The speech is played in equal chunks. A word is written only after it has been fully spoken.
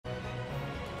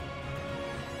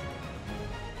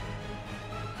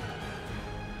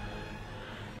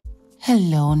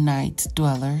Hello, night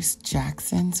dwellers,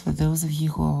 Jacksons. For those of you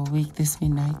who are awake this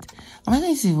midnight, am I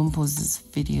going to even post this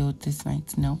video this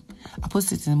night? No, I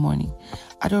posted it in the morning.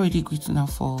 I'd already agreed to now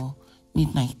for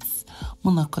midnight.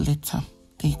 Mona collector,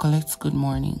 they collect good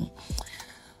morning.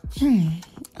 I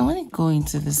want to go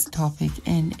into this topic,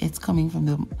 and it's coming from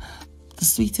the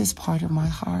sweetest part of my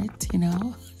heart, you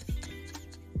know.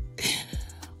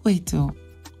 Wait, though.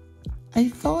 I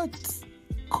thought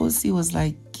Khosi was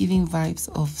like giving vibes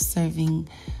of serving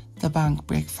Thabang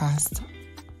breakfast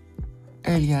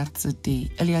earlier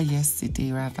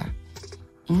yesterday rather.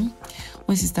 When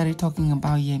she started talking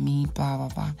about yemi, blah blah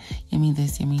blah, yemi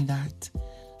this, yemi that,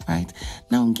 right?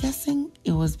 Now I'm guessing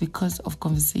it was because of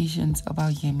conversations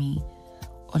about yemi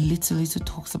or little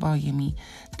talks about yemi.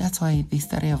 That's why they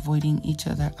started avoiding each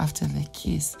other after the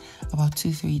kiss about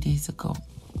 2-3 days ago.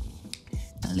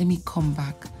 Now let me come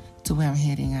back to where I'm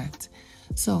heading at.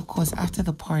 So, of course, after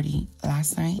the party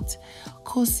last night,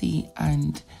 Khosi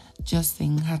and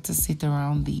Justin had to sit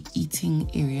around the eating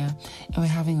area and we're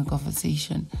having a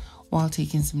conversation while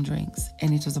taking some drinks.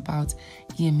 And it was about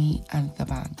Yemi and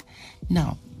Thabang.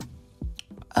 Now,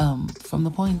 from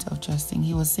the point of Justin,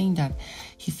 he was saying that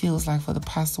he feels like for the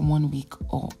past 1 week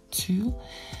or two,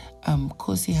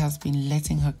 Khosi has been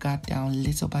letting her guard down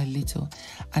little by little.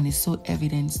 And it's so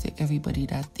evident to everybody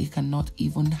that they cannot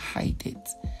even hide it.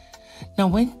 Now,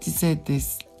 when he said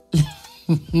this,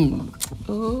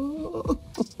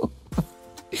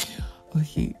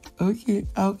 okay,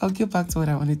 I'll get back to what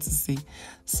I wanted to say.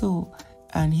 So,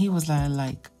 and he was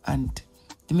like, and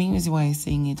the main reason why he's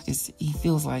saying it is he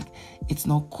feels like it's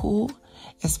not cool,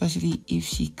 especially if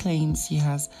she claims she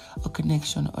has a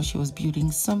connection or she was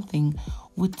building something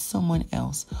with someone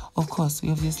else. Of course, we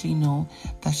obviously know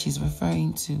that he is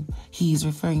referring to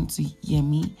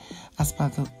Yemi as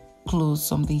part of close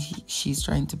something she's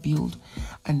trying to build,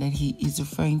 and then he is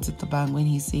referring to Thabang when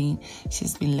he's saying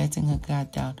she's been letting her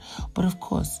guard down. But of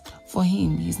course, for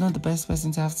him, he's not the best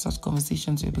person to have such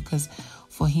conversations with, because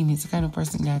for him, he's the kind of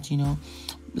person that, you know,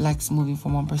 likes moving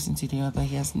from one person to the other.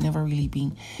 He has never really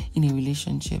been in a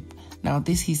relationship. Now,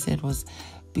 this he said was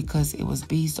because it was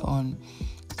based on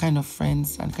kind of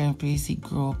friends and kind of place he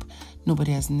grew up.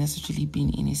 Nobody has necessarily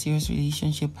been in a serious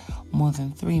relationship more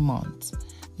than 3 months.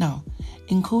 Now,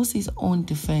 in Khosi's own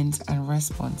defense and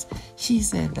response, she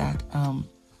said that,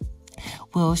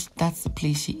 well, that's the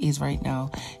place she is right now.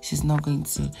 She's not going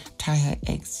to tie her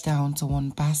eggs down to one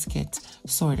basket,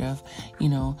 sort of. You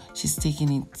know, she's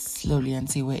taking it slowly and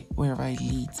see wherever it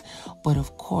leads. But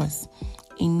of course,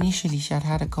 initially she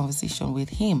had a conversation with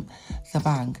him,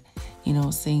 Thabang, you know,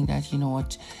 saying that, you know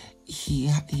what, he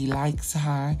likes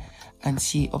her, and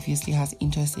she obviously has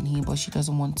interest in him, but she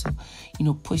doesn't want to, you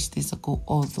know, push this or go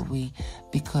all the way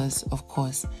because, of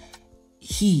course,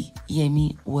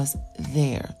 Yemi, was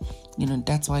there. You know,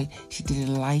 that's why she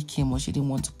didn't like him or she didn't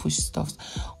want to push stuff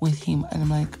with him. And I'm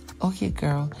like, okay,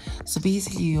 girl. So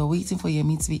basically, you're waiting for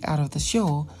Yemi to be out of the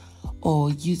show or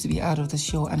you to be out of the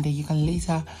show, and then you can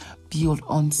later build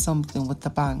on something with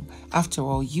Thabang. After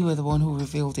all, you were the one who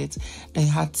revealed it. They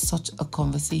had such a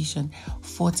conversation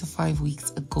 4 to 5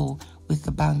 weeks ago with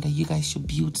Thabang that you guys should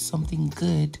build something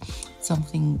good,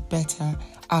 something better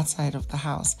outside of the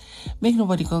house. Make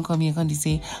nobody come here and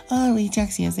say, oh, Lady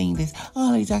Jackson, you're saying this.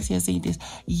 Oh, Lady Jackson, you're saying this.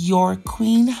 Your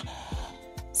queen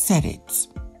said it.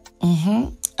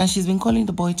 And she's been calling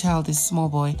the boy child this small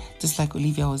boy, just like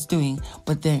Olivia was doing.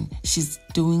 But then she's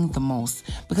doing the most,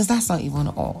 because that's not even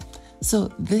all. So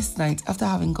this night, after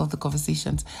having got the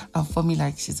conversations and for me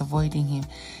like she's avoiding him,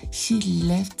 she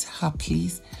left her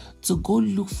place to go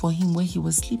look for him where he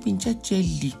was sleeping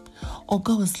jejely.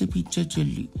 Oga was sleeping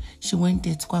jejely. She went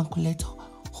there to go and collect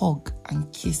hug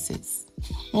and kisses.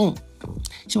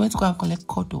 She went to go and collect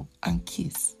cuddle and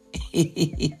kiss.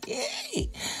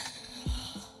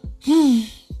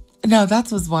 Now,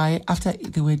 that was why after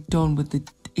they were done with the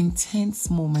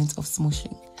intense moment of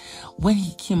smooshing, when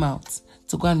he came out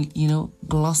to go and, you know,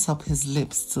 gloss up his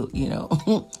lips to, you know,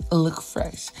 look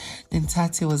fresh, then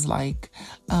Tati was like,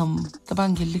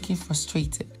 Thabang, you're looking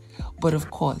frustrated. But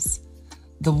of course,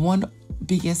 the one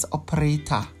biggest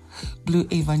operator, Blue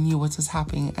Ava, knew what was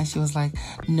happening, and she was like,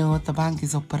 no, Thabang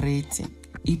is operating.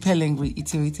 ipeleng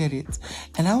reiterated it.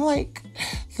 And I'm like,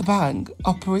 Thabang,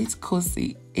 operate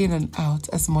Khosi in and out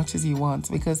as much as you want,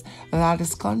 because that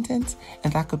is content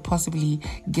and that could possibly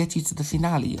get you to the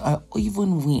finale or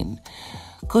even win.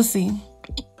 Khosi,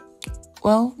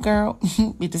 well, girl,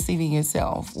 be deceiving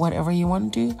yourself. Whatever you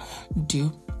want to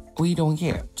do. We don't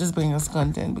care. Just bring us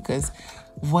content, because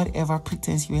whatever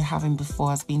pretense you were having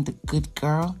before as being the good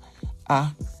girl,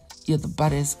 You're the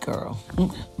baddest girl.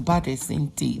 Baddest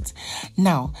indeed.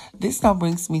 Now, this now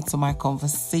brings me to my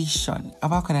conversation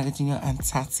about Kanaga Jnr and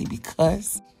Tsatsi,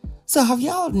 because... So have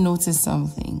y'all noticed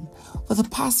something? For the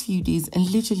past few days and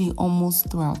literally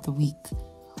almost throughout the week,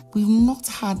 we've not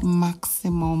had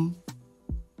maximum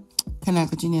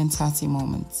Kanaga Jnr and Tsatsi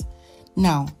moments.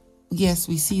 Now, yes,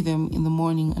 we see them in the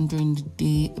morning and during the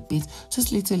day a bit,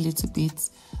 just little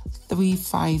bits,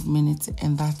 3-5 minutes,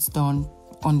 and that's done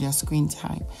on their screen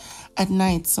time. At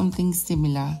night, something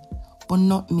similar, but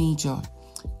not major.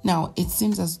 Now, it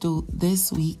seems as though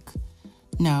this week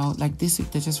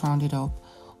they just rounded up,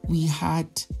 we had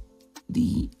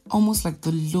almost like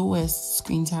the lowest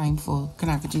screen time for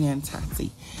Kanaga Jnr and Tsatsi.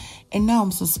 And now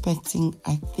I'm suspecting,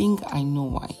 I think I know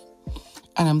why.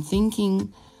 And I'm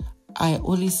thinking, I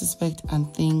only suspect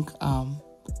and think, why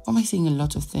am I saying a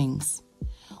lot of things?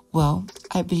 Well,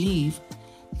 I believe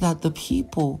that the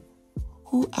people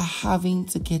who are having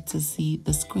to get to see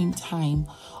the screen time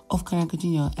of Kanaga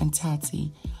Jnr and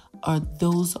Tsatsi are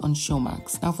those on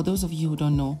Showmax. Now, for those of you who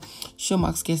don't know,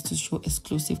 Showmax gets to show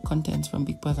exclusive content from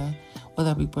Big Brother,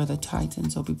 whether Big Brother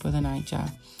Titans or Big Brother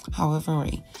Naija, however,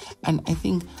 right? And I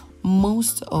think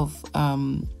most of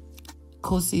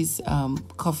Khosi's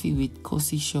Coffee with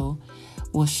Khosi show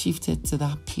was shifted to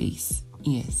that place.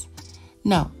 Yes.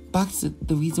 Now, back to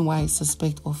the reason why I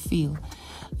suspect or feel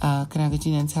Kanaga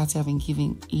Jnr and Tsatsi have been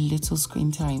giving little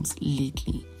screen times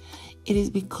lately. It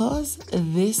is because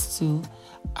these two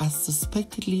are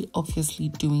suspectedly obviously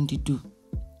doing the do.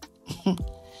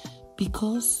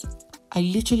 Because I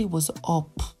literally was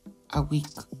up awake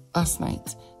this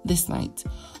night,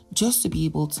 just to be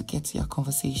able to get to your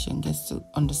conversation, get to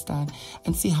understand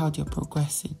and see how they're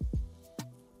progressing.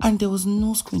 And there was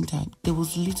no screen time. There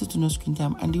was little to no screen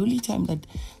time. And the only time that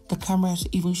the cameras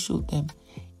even showed them,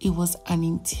 it was an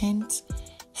intense,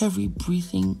 heavy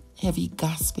breathing, heavy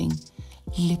gasping,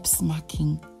 lip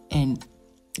smacking, and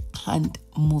hand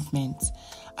movements.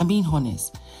 I'm being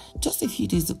honest. Just a few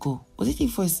days ago, was it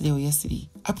yesterday or yesterday?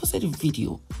 I posted a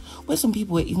video where some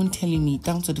people were even telling me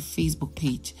down to the Facebook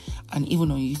page and even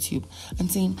on YouTube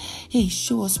and saying, hey,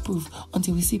 show us proof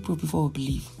until we see proof before we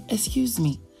believe. Excuse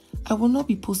me. I will not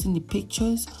be posting the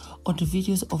pictures or the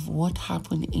videos of what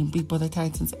happened in Big Brother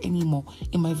Titans anymore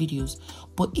in my videos.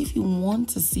 But if you want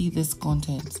to see this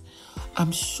content,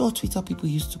 I'm sure Twitter people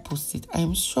used to post it. I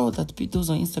am sure that those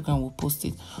on Instagram will post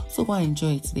it. So I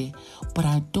enjoy it there. But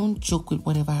I don't joke with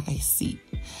whatever I see.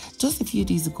 Just a few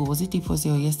days ago, was it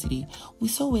yesterday or yesterday, we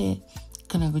saw where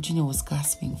Kanaga Jnr was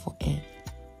gasping for air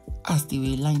as they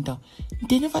were lying down.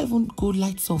 They never even go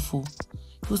lights off.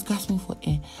 He was gasping for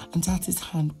air, and Tsatsi's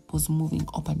hand was moving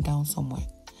up and down somewhere.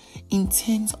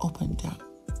 Intense up and down.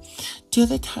 The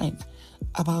other time,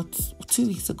 about 2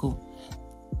 weeks ago,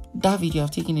 that video, I've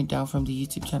taken it down from the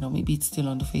YouTube channel. Maybe it's still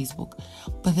on the Facebook.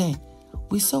 But then,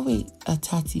 we saw where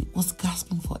Tsatsi was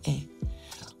gasping for air.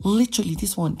 Literally,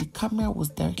 this one, the camera was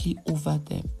directly over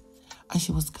them. And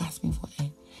she was gasping for air.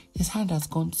 His hand has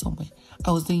gone somewhere.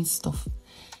 I was doing stuff.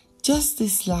 Just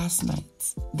this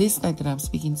night that I'm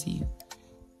speaking to you,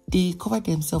 they covered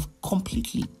themselves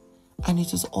completely, and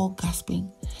it was all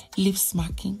gasping, lip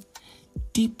smacking,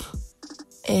 deep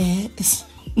air.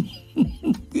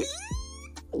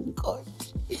 Oh God,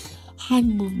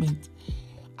 hand movement.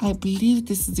 I believe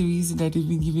this is the reason that they've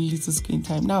been given little screen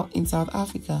time. Now, in South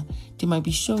Africa, they might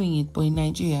be showing it, but in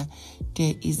Nigeria,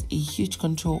 there is a huge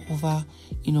control over,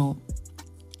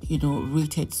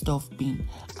 rated stuff being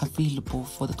available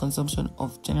for the consumption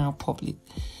of general public.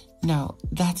 Now,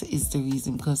 that is the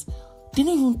reason, because they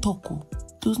didn't even talk.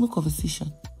 There was no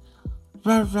conversation.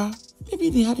 Rara, maybe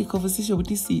they had a conversation with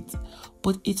this seat,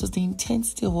 but it was the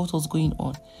intensity of what was going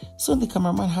on. So the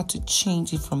cameraman had to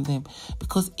change it from them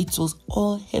because it was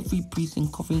all heavy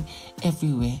breathing covering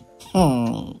everywhere.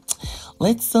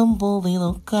 Let somebody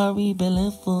not carry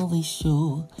belly fully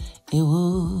show.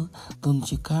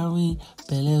 Don't you carry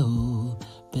belly,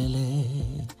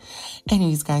 belly.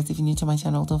 Anyways, guys, if you're new to my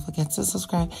channel, don't forget to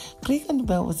subscribe. Click on the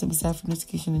bell with the beside for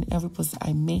notification in every post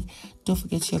I make. Don't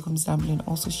forget to share, comments down below, and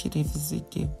also share this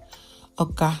video.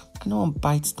 Okay, I know I'm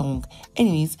bite tongue.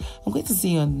 Anyways, I'm going to see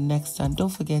you on the next one. Don't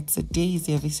forget, today is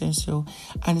the eviction show,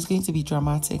 and it's going to be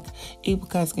dramatic.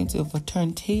 Ebuka is going to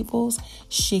overturn tables,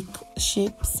 shake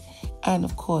ships, and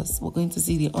of course, we're going to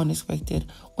see the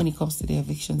unexpected when it comes to the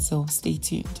eviction. So stay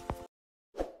tuned.